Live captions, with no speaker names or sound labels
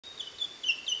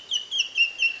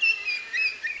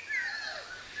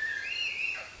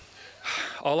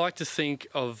I like to think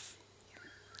of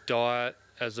diet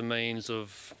as a means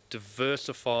of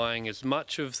diversifying as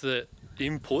much of the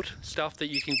input stuff that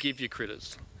you can give your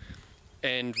critters.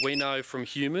 And we know from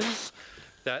humans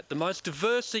that the most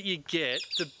diverse that you get,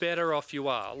 the better off you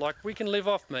are. Like, we can live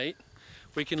off meat,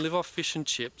 we can live off fish and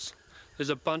chips. There's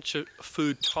a bunch of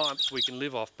food types we can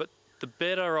live off, but the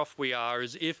better off we are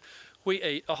is if we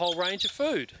eat a whole range of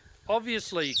food.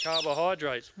 Obviously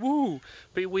carbohydrates, woo,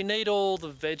 but we need all the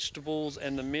vegetables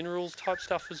and the minerals type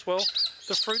stuff as well,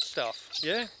 the fruit stuff,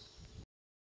 yeah?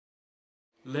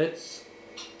 Let's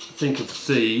think of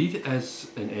seed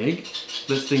as an egg.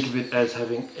 Let's think of it as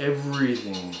having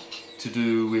everything to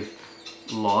do with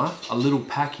life, a little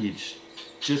package,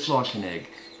 just like an egg.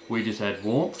 We just add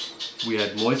warmth, we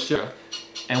add moisture,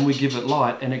 and we give it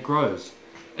light, and it grows.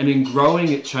 And in growing,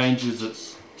 it changes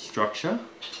its structure.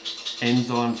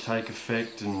 Enzymes take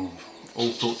effect and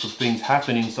all sorts of things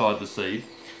happen inside the seed.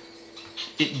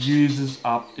 It uses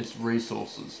up its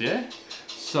resources, yeah?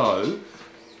 So,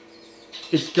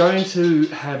 it's going to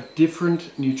have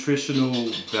different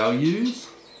nutritional values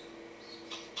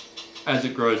as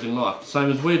it grows in life.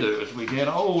 Same as we do. As we get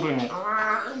old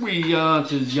and we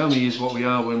aren't as yummy as what we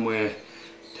are when we're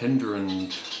tender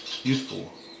and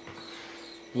youthful.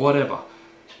 Whatever.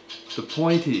 The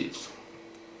point is,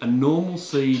 a normal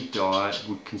seed diet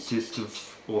would consist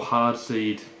of, or hard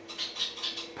seed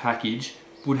package,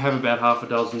 would have about half a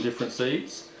dozen different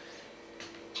seeds.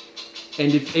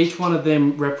 And if each one of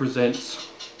them represents,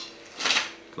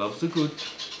 gloves are good,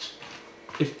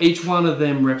 if each one of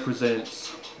them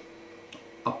represents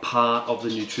a part of the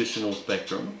nutritional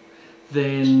spectrum,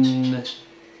 then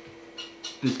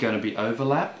there's going to be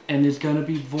overlap and there's going to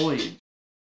be void.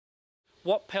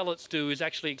 What pellets do is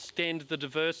actually extend the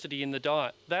diversity in the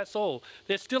diet. That's all.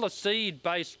 They're still a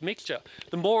seed-based mixture.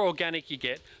 The more organic you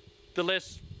get, the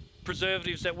less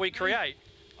preservatives that we create.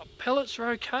 Pellets are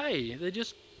okay. They're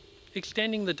just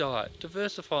extending the diet,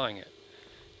 diversifying it.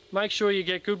 Make sure you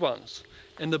get good ones,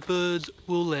 and the birds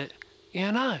will let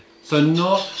you know. So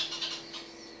not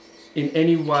in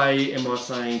any way am I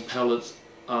saying pellets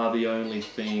are the only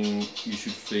thing you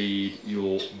should feed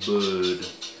your bird.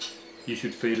 You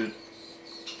should feed it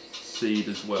seed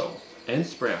as well, and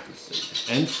sprouted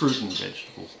seed, and fruit and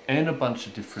vegetables, and a bunch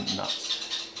of different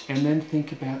nuts. And then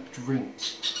think about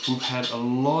drinks. We've had a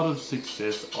lot of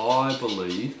success, I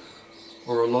believe,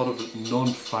 or a lot of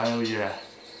non-failure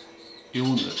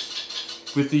illness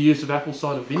with the use of apple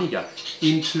cider vinegar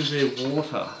into their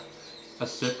water. A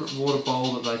separate water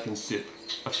bowl that they can sip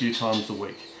a few times a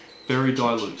week. Very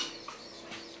dilute.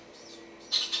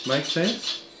 Make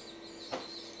sense?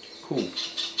 Cool.